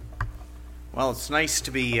Well, it's nice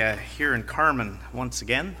to be here in Carman once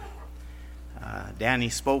again. Danny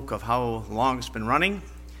spoke of how long it's been running.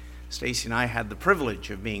 Stacy and I had the privilege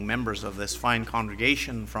of being members of this fine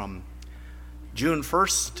congregation from June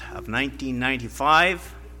 1st of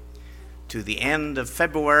 1995 to the end of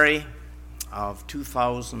February of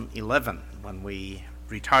 2011 when we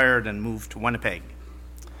retired and moved to Winnipeg.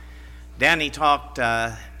 Danny talked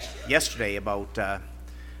yesterday about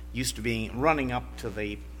used to being running up to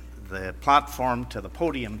the platform, to the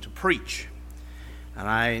podium to preach. And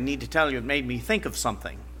I need to tell you, it made me think of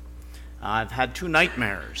something. I've had two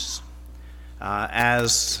nightmares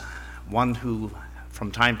as one who from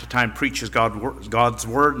time to time preaches God's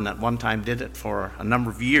word, and at one time did it for a number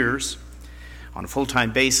of years on a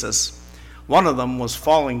full-time basis. One of them was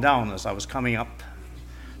falling down as I was coming up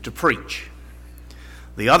to preach.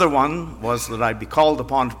 The other one was that I'd be called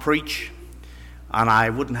upon to preach and I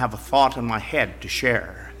wouldn't have a thought in my head to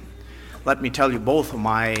share. Let me tell you, both of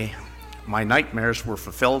my nightmares were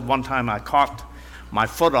fulfilled. One time I caught my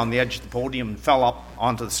foot on the edge of the podium and fell up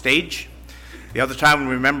onto the stage. The other time,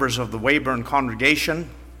 we were members of the Weyburn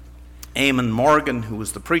congregation. Eamon Morgan, who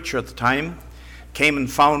was the preacher at the time, came and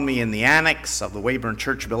found me in the annex of the Weyburn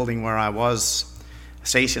church building where I was.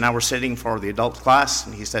 Stacey and I were sitting for the adult class,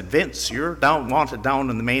 and he said, "Vince, you're wanted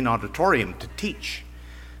down in the main auditorium to teach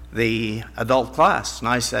the adult class." And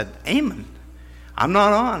I said, "Eamon, I'm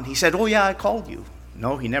not on." He said, "Oh yeah, I called you."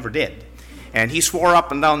 No, he never did. And he swore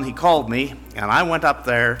up and down he called me, and I went up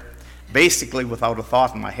there basically without a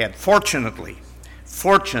thought in my head. Fortunately,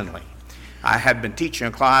 I had been teaching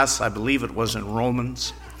a class, I believe it was in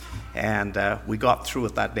Romans, and we got through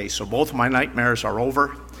it that day. So both of my nightmares are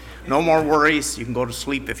over. No more worries. You can go to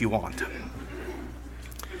sleep if you want.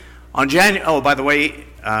 By the way,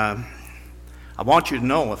 I want you to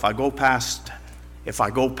know if I go past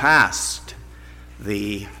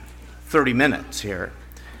the 30 minutes here,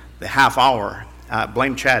 the half hour,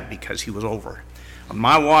 blame Chad because he was over.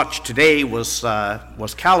 My watch today was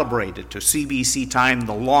calibrated to CBC time,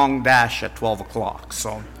 the long dash at 12 o'clock.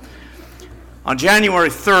 So on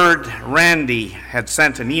January 3rd, Randy had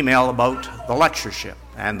sent an email about the lectureship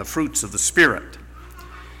and the fruits of the Spirit.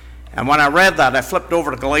 And when I read that, I flipped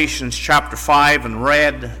over to Galatians chapter 5 and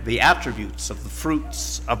read the attributes of the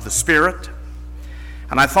fruits of the Spirit.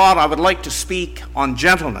 And I thought I would like to speak on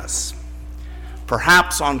gentleness,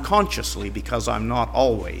 perhaps unconsciously because I'm not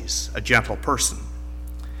always a gentle person.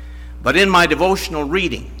 But in my devotional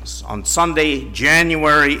readings on Sunday,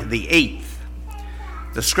 January the 8th,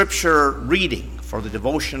 the scripture reading for the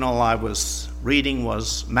devotional I was reading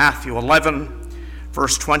was Matthew 11,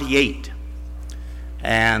 verse 28.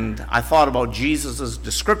 And I thought about Jesus'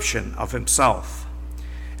 description of himself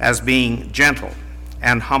as being gentle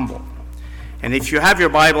and humble. And if you have your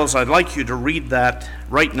Bibles, I'd like you to read that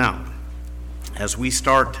right now as we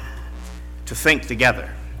start to think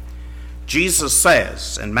together. Jesus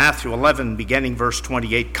says in Matthew 11, beginning verse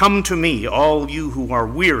 28, "Come to me, all you who are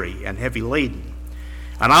weary and heavy laden,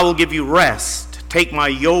 and I will give you rest. Take my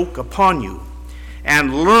yoke upon you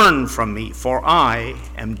and learn from me, for I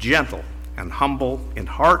am gentle and humble in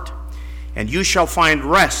heart, and you shall find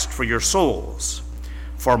rest for your souls.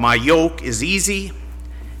 For my yoke is easy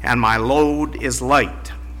and my load is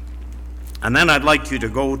light." And then I'd like you to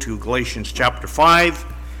go to Galatians chapter 5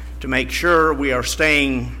 to make sure we are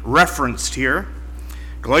staying referenced here.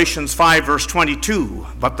 Galatians 5 verse 22,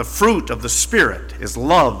 "But the fruit of the Spirit is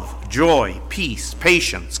love, joy, peace,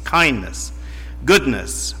 patience, kindness,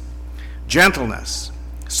 goodness, gentleness,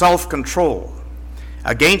 self-control.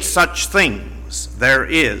 Against such things there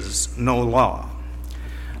is no law."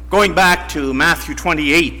 Going back to Matthew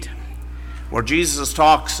 28, where Jesus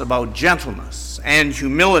talks about gentleness and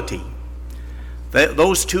humility,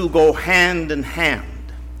 those two go hand in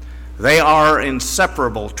hand. They are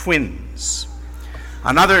inseparable twins.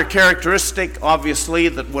 Another characteristic, obviously,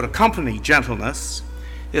 that would accompany gentleness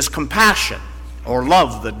is compassion, or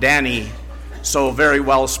love, that Danny so very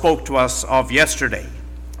well spoke to us of yesterday.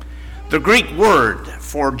 The Greek word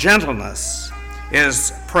for gentleness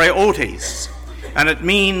is praeotes, and it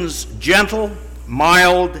means gentle,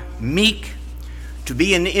 mild, meek, to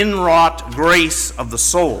be an inwrought grace of the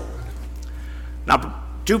soul. Now,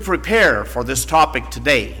 to prepare for this topic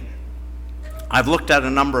today, I've looked at a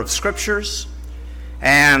number of scriptures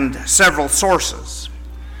and several sources,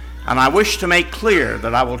 and I wish to make clear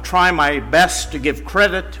that I will try my best to give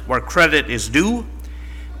credit where credit is due,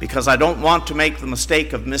 because I don't want to make the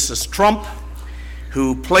mistake of Mrs. Trump,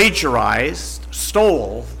 who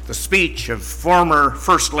stole the speech of former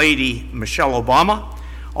First Lady Michelle Obama,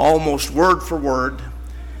 almost word for word,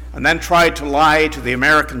 and then tried to lie to the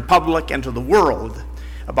American public and to the world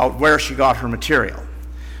about where she got her material.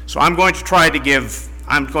 So I'm going to try to give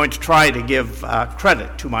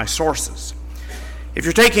credit to my sources. If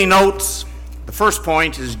you're taking notes, the first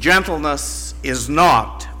point is gentleness is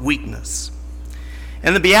not weakness.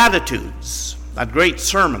 In the Beatitudes, that great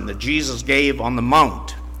sermon that Jesus gave on the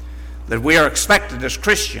Mount, that we are expected as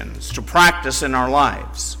Christians to practice in our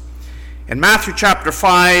lives. In Matthew chapter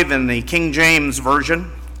 5, in the King James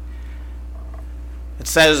Version, it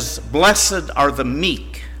says, "Blessed are the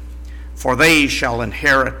meek, for they shall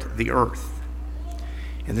inherit the earth."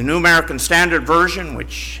 In the New American Standard Version,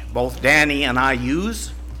 which both Danny and I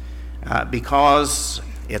use, because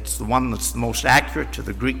it's the one that's the most accurate to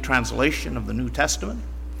the Greek translation of the New Testament.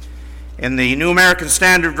 In the New American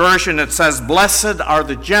Standard Version, it says, "Blessed are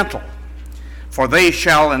the gentle, for they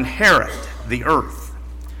shall inherit the earth."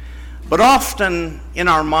 But often in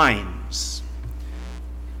our minds,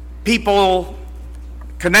 people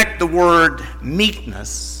connect the word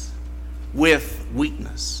meekness with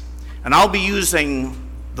weakness. And I'll be using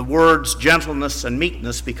the words gentleness and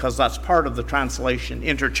meekness because that's part of the translation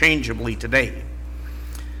interchangeably today.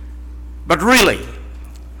 But really,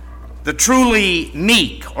 the truly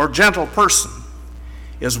meek or gentle person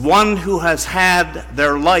is one who has had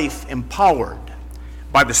their life empowered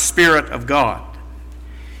by the Spirit of God.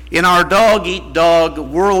 In our dog-eat-dog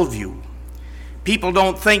worldview, people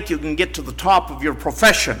don't think you can get to the top of your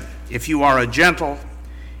profession if you are a gentle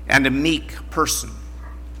and a meek person.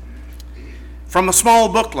 From a small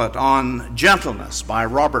booklet on gentleness by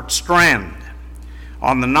Robert Strand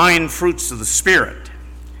on the 9 fruits of the Spirit,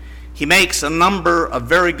 he makes a number of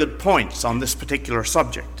very good points on this particular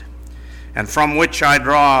subject, and from which I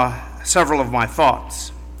draw several of my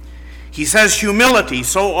thoughts. He says humility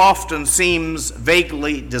so often seems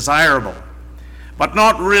vaguely desirable, but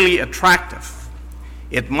not really attractive.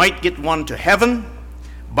 It might get one to heaven,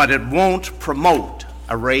 but it won't promote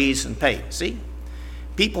a raise in pay. See?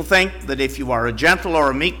 People think that if you are a gentle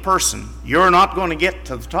or a meek person, you're not going to get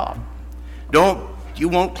to the top. You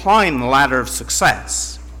won't climb the ladder of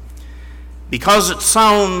success. Because it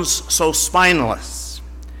sounds so spineless.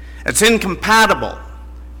 It's incompatible,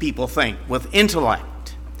 people think, with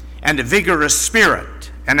intellect and a vigorous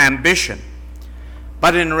spirit and ambition.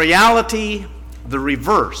 But in reality, the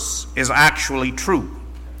reverse is actually true.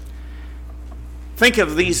 Think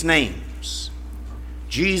of these names: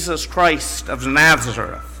 Jesus Christ of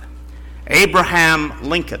Nazareth, Abraham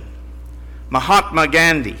Lincoln, Mahatma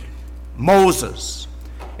Gandhi, Moses,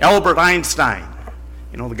 Albert Einstein,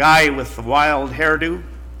 the guy with the wild hairdo,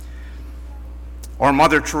 or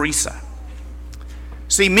Mother Teresa.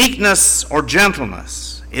 See, meekness or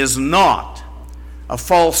gentleness is not a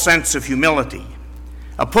false sense of humility,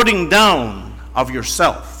 a putting down of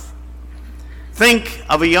yourself. Think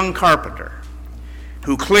of a young carpenter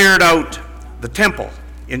who cleared out the temple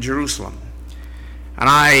in Jerusalem. And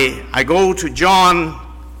I go to John,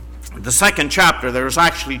 the 2nd chapter. There's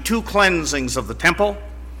actually 2 cleansings of the temple,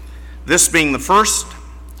 this being the first.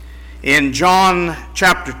 In John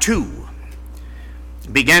chapter 2,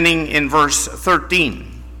 beginning in verse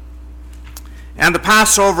 13. "And the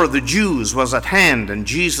Passover of the Jews was at hand, and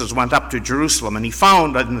Jesus went up to Jerusalem, and he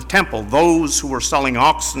found in the temple those who were selling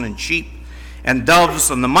oxen and sheep and doves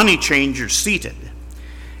and the money changers seated.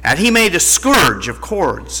 And he made a scourge of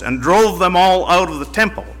cords and drove them all out of the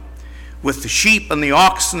temple with the sheep and the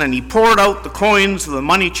oxen, and he poured out the coins of the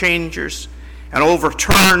money changers and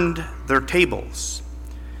overturned their tables.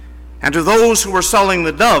 And to those who were selling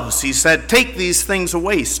the doves, he said, 'Take these things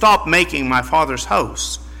away. Stop making my Father's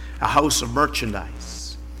house a house of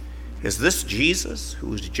merchandise.'" Is this Jesus,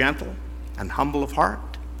 who is gentle and humble of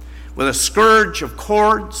heart, with a scourge of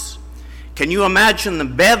cords? Can you imagine the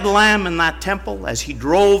bedlam in that temple as he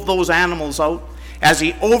drove those animals out, as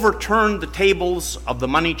he overturned the tables of the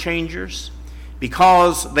money changers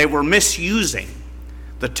because they were misusing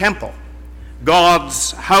the temple,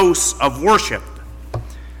 God's house of worship?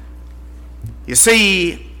 You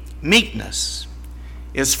see, meekness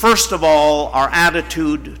is first of all our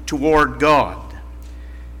attitude toward God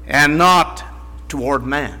and not toward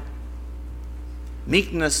man.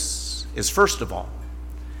 Meekness is first of all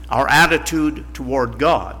our attitude toward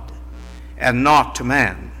God and not to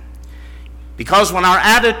man. Because when our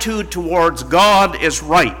attitude towards God is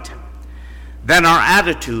right, then our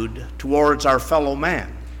attitude towards our fellow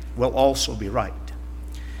man will also be right.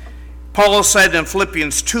 Paul said in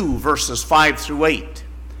Philippians 2, verses 5 through 8,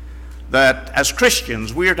 that as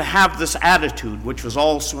Christians we are to have this attitude which was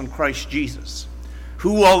also in Christ Jesus,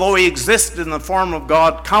 who, although he existed in the form of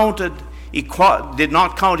God, did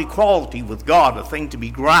not count equality with God a thing to be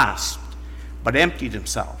grasped, but emptied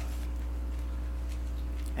himself.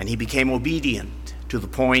 And he became obedient to the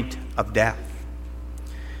point of death.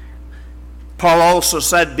 Paul also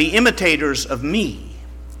said, "Be imitators of me,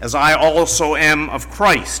 as I also am of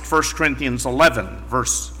Christ," 1 Corinthians 11,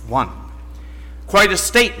 verse 1. Quite a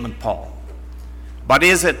statement, Paul. But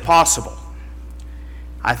is it possible?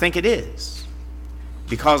 I think it is,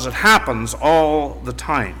 because it happens all the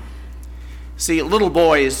time. See, little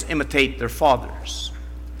boys imitate their fathers.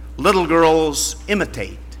 Little girls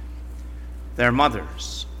imitate their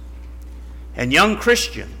mothers. And young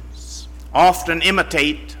Christians often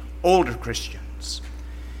imitate older Christians.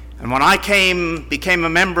 And when I became a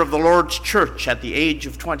member of the Lord's church at the age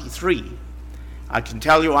of 23, I can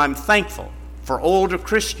tell you I'm thankful for older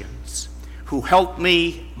Christians who helped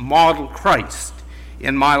me model Christ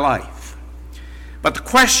in my life. But the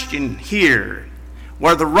question here,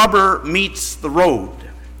 where the rubber meets the road,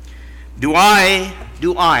 do I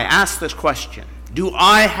ask this question, do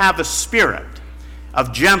I have a spirit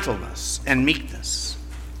of gentleness and meekness?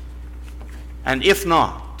 And if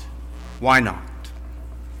not, why not?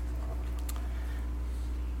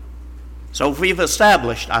 So if we've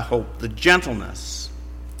established, I hope, that gentleness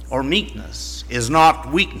or meekness is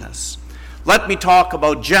not weakness, let me talk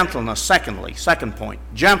about gentleness secondly. Second point,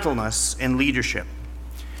 gentleness in leadership.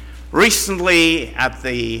 Recently at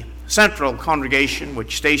the Central Congregation,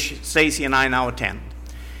 which Stacy and I now attend,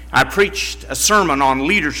 I preached a sermon on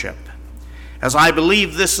leadership, as I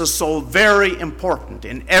believe this is so very important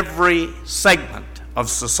in every segment of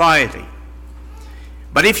society.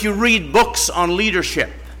 But if you read books on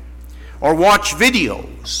leadership, or watch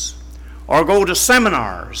videos, or go to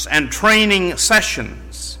seminars and training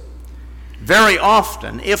sessions, very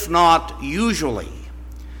often, if not usually,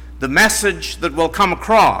 the message that will come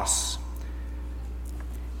across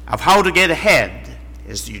of how to get ahead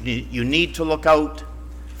is you need to look out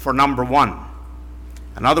for number one.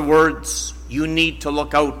 In other words, you need to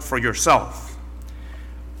look out for yourself.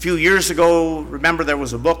 A few years ago, remember there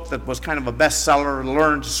was a book that was kind of a bestseller,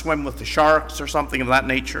 Learn to Swim with the Sharks or something of that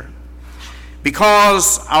nature.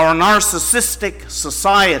 Because our narcissistic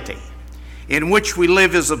society in which we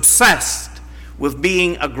live is obsessed with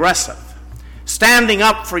being aggressive, standing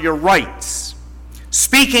up for your rights,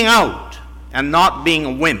 speaking out, and not being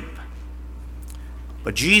a wimp.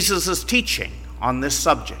 But Jesus' teaching on this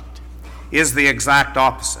subject is the exact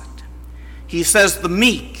opposite. He says the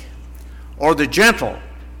meek or the gentle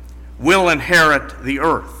will inherit the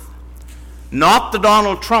earth, not the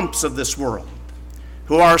Donald Trumps of this world,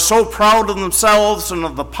 who are so proud of themselves and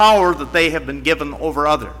of the power that they have been given over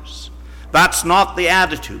others. That's not the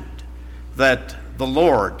attitude that the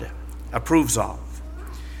Lord approves of.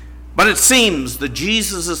 But it seems that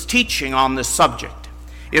Jesus' teaching on this subject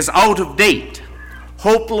is out of date,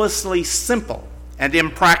 hopelessly simple, and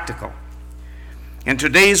impractical. In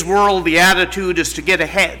today's world, the attitude is to get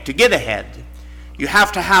ahead. To get ahead, you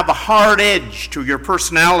have to have a hard edge to your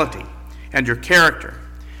personality and your character.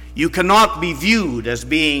 You cannot be viewed as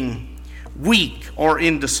being weak or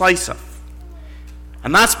indecisive.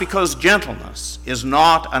 And that's because gentleness is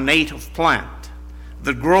not a native plant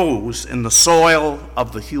that grows in the soil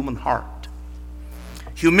of the human heart.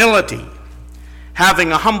 Humility,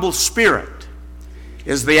 having a humble spirit,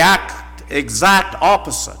 is the exact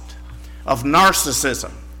opposite of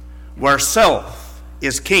narcissism, where self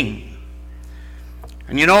is king.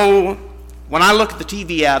 And you know, when I look at the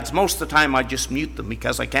TV ads, most of the time I just mute them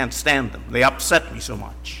because I can't stand them. They upset me so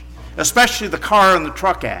much. Especially the car and the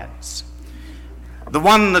truck ads. The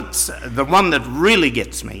one that really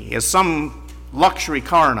gets me is some luxury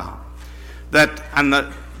car now. And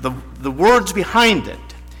the words behind it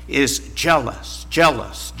is jealous,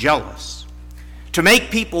 jealous, jealous. To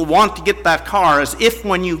make people want to get that car as if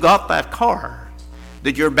when you got that car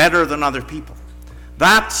that you're better than other people.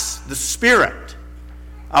 That's the spirit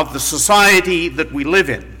of the society that we live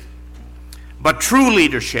in. But true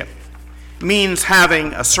leadership means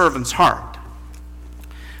having a servant's heart.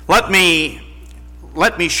 Let me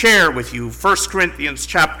share with you 1 Corinthians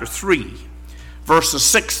chapter 3, verses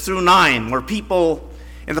 6 through 9, where people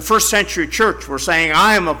in the first century church were saying,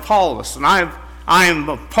 I am Apollos and I am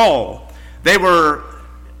of Paul. They were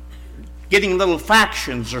getting little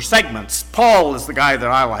factions or segments. Paul is the guy that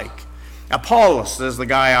I like. Apollos is the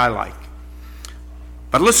guy I like.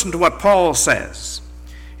 But listen to what Paul says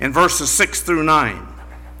in verses 6 through 9.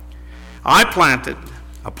 I planted,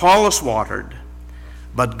 Apollos watered,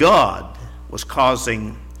 but God was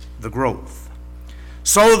causing the growth.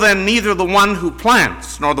 So then neither the one who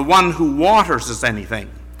plants nor the one who waters is anything,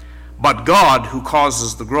 but God who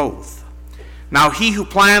causes the growth. Now he who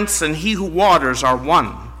plants and he who waters are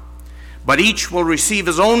one, but each will receive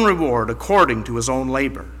his own reward according to his own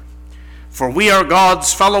labor. For we are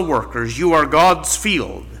God's fellow workers. You are God's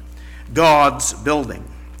field, God's building.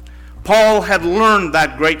 Paul had learned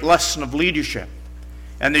that great lesson of leadership,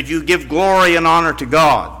 and that you give glory and honor to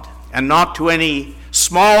God, and not to any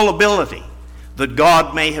small ability that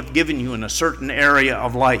God may have given you in a certain area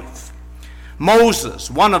of life. Moses,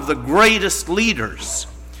 one of the greatest leaders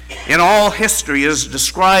in all history, is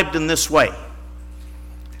described in this way.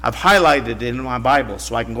 I've highlighted it in my Bible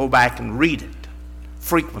so I can go back and read it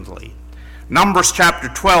frequently. Numbers chapter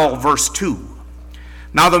 12, verse 2.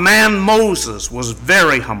 Now the man Moses was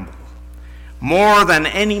very humble, more than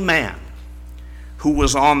any man who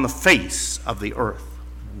was on the face of the earth.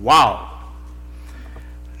 Wow.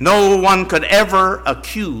 No one could ever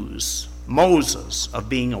accuse Moses of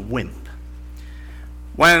being a wimp.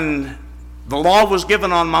 When the law was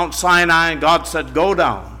given on Mount Sinai, God said, go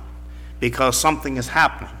down, because something is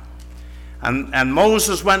happening. And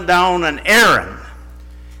Moses went down, and Aaron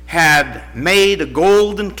had made a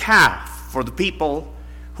golden calf for the people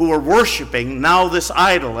who were worshiping now this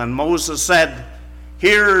idol. And Moses said,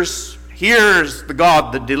 here's the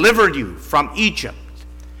God that delivered you from Egypt.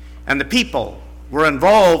 And the people were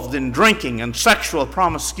involved in drinking and sexual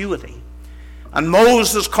promiscuity. And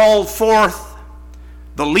Moses called forth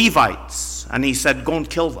the Levites, and he said, go and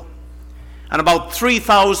kill them. And about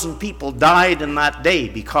 3,000 people died in that day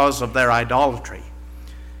because of their idolatry.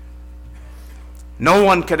 No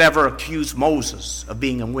one could ever accuse Moses of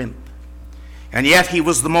being a wimp. And yet he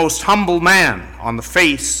was the most humble man on the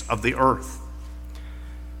face of the earth.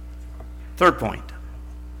 Third point,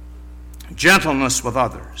 gentleness with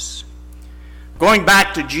others. Going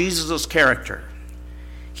back to Jesus' character,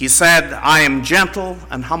 he said, I am gentle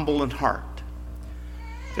and humble in heart.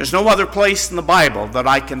 There's no other place in the Bible that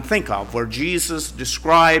I can think of where Jesus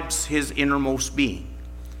describes his innermost being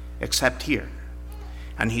except here.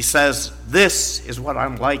 And he says, this is what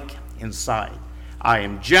I'm like inside. I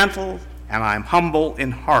am gentle and I am humble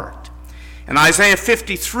in heart. In Isaiah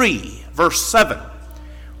 53, verse 7,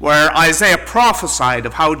 where Isaiah prophesied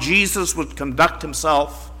of how Jesus would conduct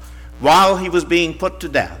himself while he was being put to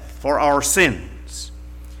death for our sins,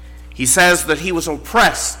 he says that he was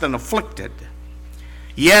oppressed and afflicted,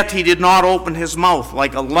 yet he did not open his mouth,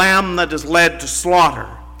 like a lamb that is led to slaughter,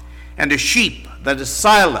 and a sheep that is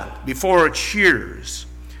silent before its shears,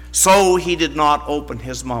 so he did not open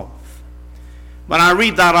his mouth. When I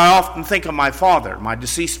read that, I often think of my father, my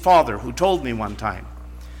deceased father, who told me one time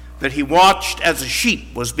that he watched as a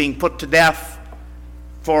sheep was being put to death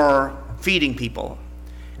for feeding people.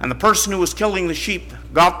 And the person who was killing the sheep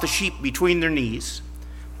got the sheep between their knees,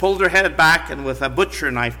 pulled their head back, and with a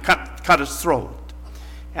butcher knife cut its throat.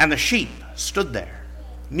 And the sheep stood there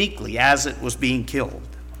meekly as it was being killed.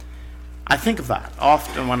 I think of that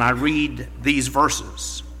often when I read these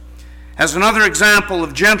verses. As another example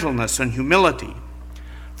of gentleness and humility,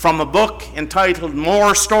 from a book entitled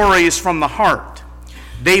More Stories from the Heart,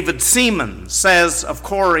 David Seaman says of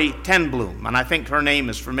Corrie ten Boom, and I think her name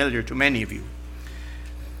is familiar to many of you.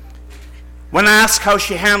 When asked how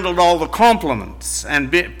she handled all the compliments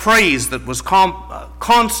and praise that was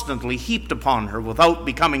constantly heaped upon her without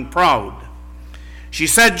becoming proud, she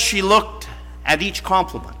said she looked at each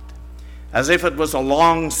compliment as if it was a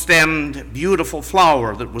long-stemmed, beautiful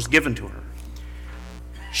flower that was given to her.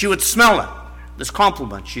 She would smell it, this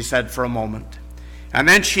compliment, she said, for a moment, and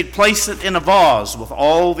then she'd place it in a vase with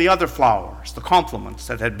all the other flowers, the compliments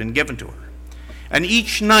that had been given to her. And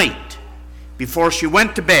each night, before she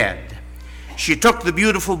went to bed, she took the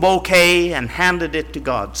beautiful bouquet and handed it to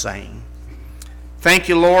God, saying, thank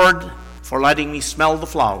you, Lord, for letting me smell the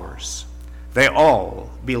flowers. They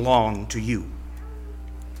all belong to you.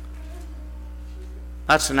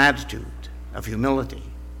 That's an attitude of humility.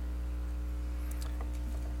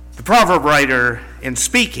 The proverb writer, in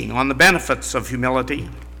speaking on the benefits of humility,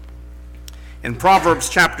 in Proverbs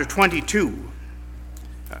chapter 22,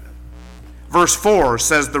 verse 4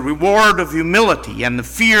 says, the reward of humility and the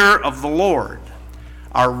fear of the Lord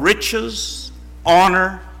are riches,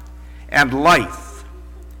 honor, and life.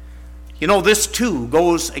 You know, this too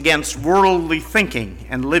goes against worldly thinking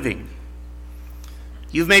and living.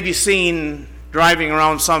 You've maybe seen, driving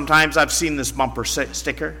around sometimes, I've seen this bumper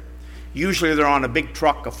sticker. Usually they're on a big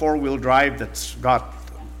truck, a four-wheel drive that's got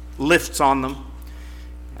lifts on them.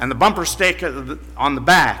 And the bumper sticker on the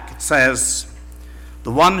back, it says,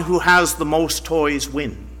 the one who has the most toys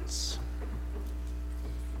wins.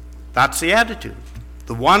 That's the attitude.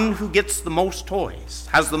 The one who gets the most toys,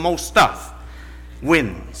 has the most stuff,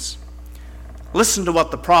 wins. Listen to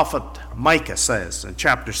what the prophet Micah says in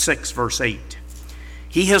chapter 6, verse 8.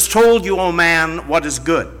 He has told you, O man, what is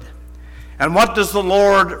good. And what does the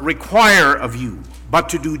Lord require of you but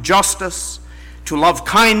to do justice, to love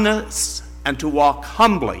kindness, and to walk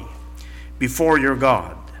humbly before your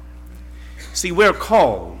God. See, we're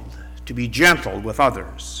called to be gentle with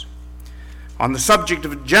others. On the subject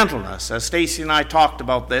of gentleness, as Stacy and I talked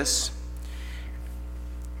about this,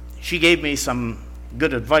 she gave me some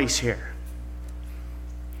good advice here.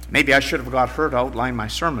 Maybe I should have got her to outline my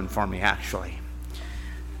sermon for me, actually.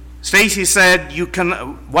 Stacy said,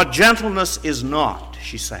 what gentleness is not,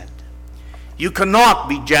 she said. You cannot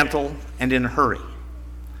be gentle and in a hurry.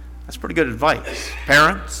 That's pretty good advice.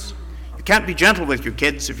 Parents, you can't be gentle with your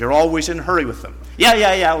kids if you're always in a hurry with them.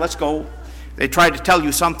 Yeah, let's go. They try to tell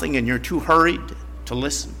you something and you're too hurried to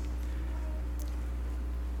listen.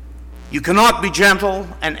 You cannot be gentle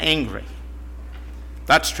and angry.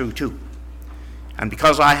 That's true too. And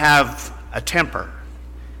because I have a temper,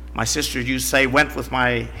 my sister used to say, went with my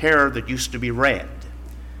hair that used to be red.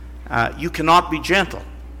 You cannot be gentle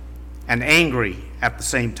and angry at the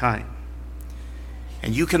same time.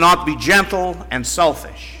 And you cannot be gentle and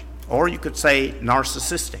selfish, or you could say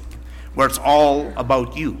narcissistic, where it's all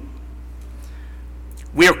about you.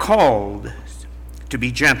 We are called to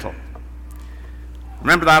be gentle.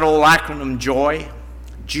 Remember that old acronym JOY?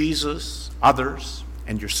 Jesus, others,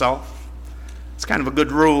 and yourself. It's kind of a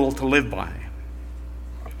good rule to live by.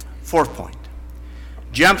 Fourth point,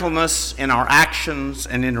 gentleness in our actions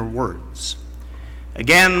and in our words.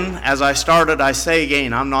 Again, as I started, I say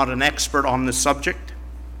again, I'm not an expert on this subject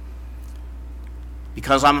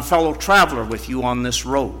because I'm a fellow traveler with you on this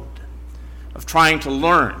road of trying to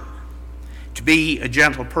learn to be a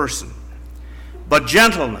gentle person. But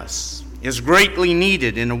gentleness is greatly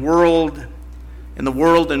needed in the world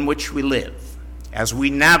in which we live as we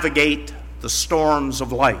navigate the storms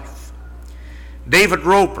of life. David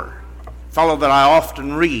Roper, a fellow that I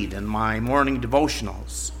often read in my morning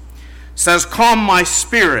devotionals, says, "Calm my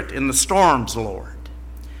spirit in the storms, Lord.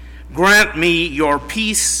 Grant me your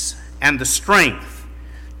peace and the strength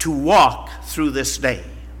to walk through this day."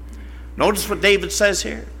 Notice what David says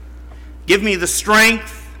here. Give me the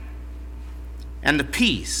strength and the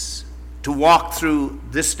peace to walk through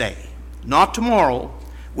this day, not tomorrow,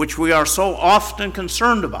 which we are so often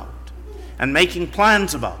concerned about and making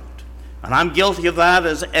plans about. And I'm guilty of that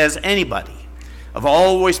as anybody, of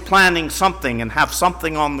always planning something and have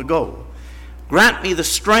something on the go. Grant me the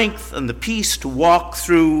strength and the peace to walk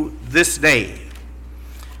through this day.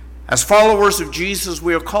 As followers of Jesus,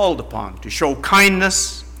 we are called upon to show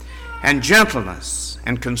kindness and gentleness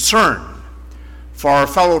and concern for our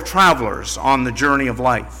fellow travelers on the journey of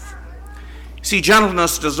life. See,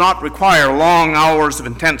 gentleness does not require long hours of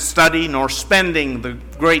intense study nor spending the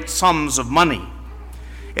great sums of money.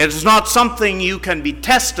 It is not something you can be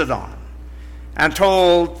tested on and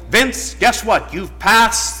told, Vince, guess what? You've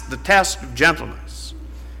passed the test of gentleness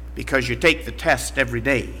because you take the test every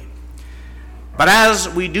day. But as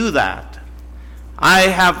we do that, I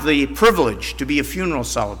have the privilege to be a funeral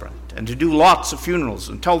celebrant and to do lots of funerals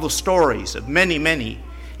and tell the stories of many, many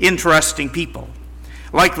interesting people.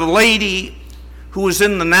 Like the lady who was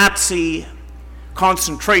in the Nazi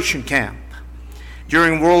concentration camp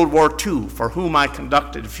during World War II, for whom I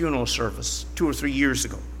conducted a funeral service 2 or 3 years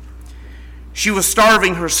ago. She was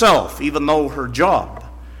starving herself, even though her job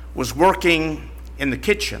was working in the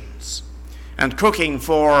kitchens and cooking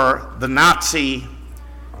for the Nazi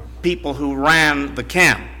people who ran the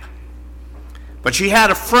camp. But she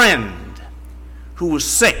had a friend who was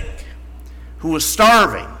sick, who was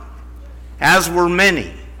starving, as were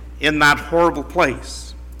many in that horrible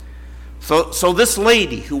place. So this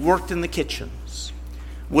lady who worked in the kitchens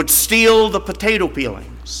would steal the potato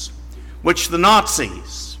peelings, which the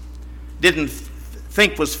Nazis didn't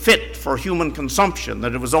think was fit for human consumption,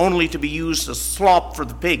 that it was only to be used as slop for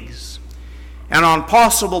the pigs. And on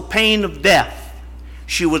possible pain of death,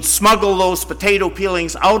 she would smuggle those potato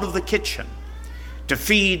peelings out of the kitchen to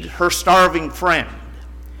feed her starving friend,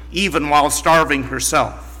 even while starving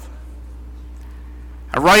herself.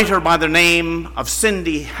 A writer by the name of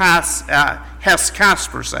Cindy Hess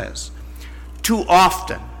Casper says, "Too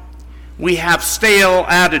often we have stale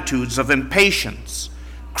attitudes of impatience,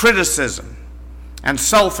 criticism, and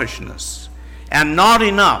selfishness, and not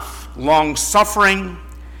enough long-suffering,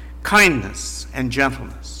 kindness, and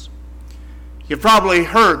gentleness." You've probably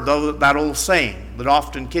heard that old saying that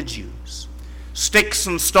often kids use, "Sticks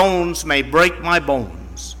and stones may break my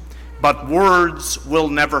bones, but words will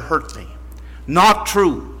never hurt me." Not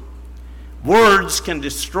true. Words can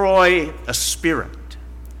destroy a spirit.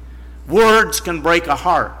 Words can break a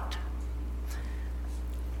heart.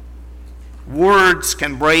 Words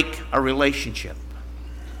can break a relationship.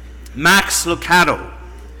 Max Lucado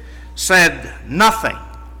said, nothing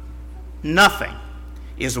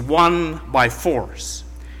is won by force.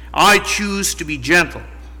 I choose to be gentle.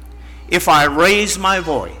 If I raise my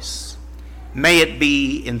voice, may it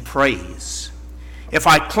be in praise. If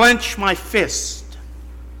I clench my fist,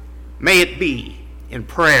 may it be in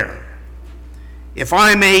prayer. If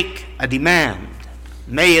I make a demand,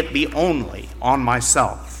 may it be only on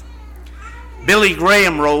myself. Billy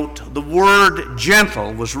Graham wrote, "The word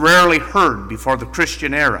gentle was rarely heard before the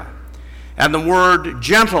Christian era, and the word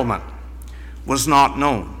gentleman was not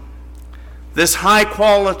known." This high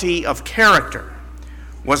quality of character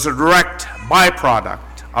was a direct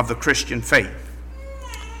byproduct of the Christian faith.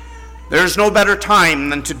 There's no better time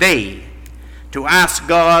than today to ask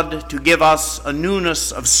God to give us a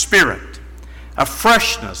newness of spirit, a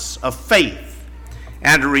freshness of faith,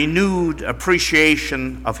 and a renewed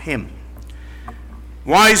appreciation of Him.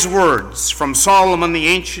 Wise words from Solomon, the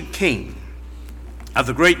ancient king of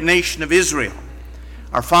the great nation of Israel,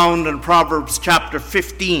 are found in Proverbs chapter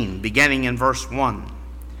 15, beginning in verse 1.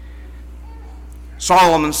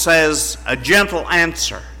 Solomon says, "A gentle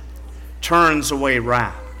answer turns away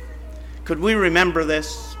wrath." Could we remember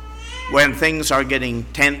this when things are getting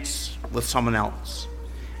tense with someone else?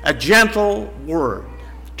 A gentle word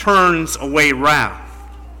turns away wrath,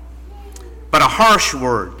 but a harsh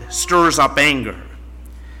word stirs up anger.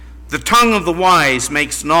 The tongue of the wise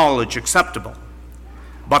makes knowledge acceptable,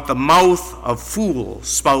 but the mouth of fools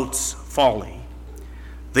spouts folly.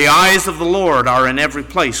 The eyes of the Lord are in every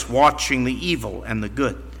place, watching the evil and the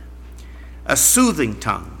good. A soothing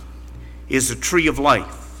tongue is a tree of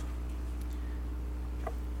life.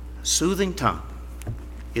 A soothing tongue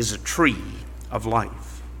is a tree of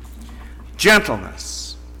life.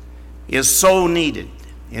 Gentleness is so needed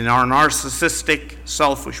in our narcissistic,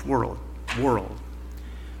 selfish world.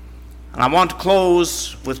 And I want to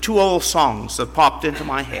close with two old songs that popped into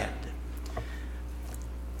my head.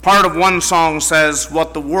 Part of one song says,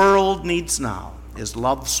 "What the world needs now is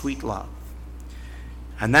love, sweet love."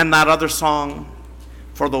 And then that other song,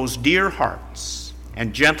 "For those dear hearts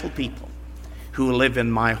and gentle people who live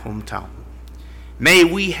in my hometown." May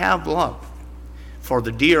we have love for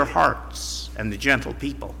the dear hearts and the gentle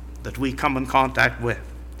people that we come in contact with.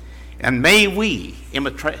 And may we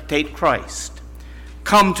imitate Christ.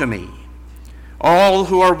 "Come to me, all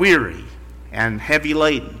who are weary and heavy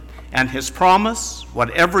laden," and His promise,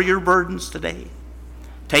 whatever your burdens today,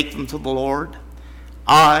 take them to the Lord.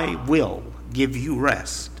 "I will give you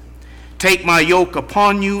rest. Take my yoke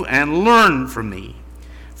upon you and learn from me,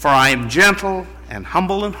 for I am gentle and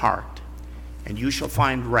humble in heart, and you shall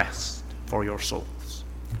find rest for your souls."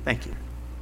 Thank you.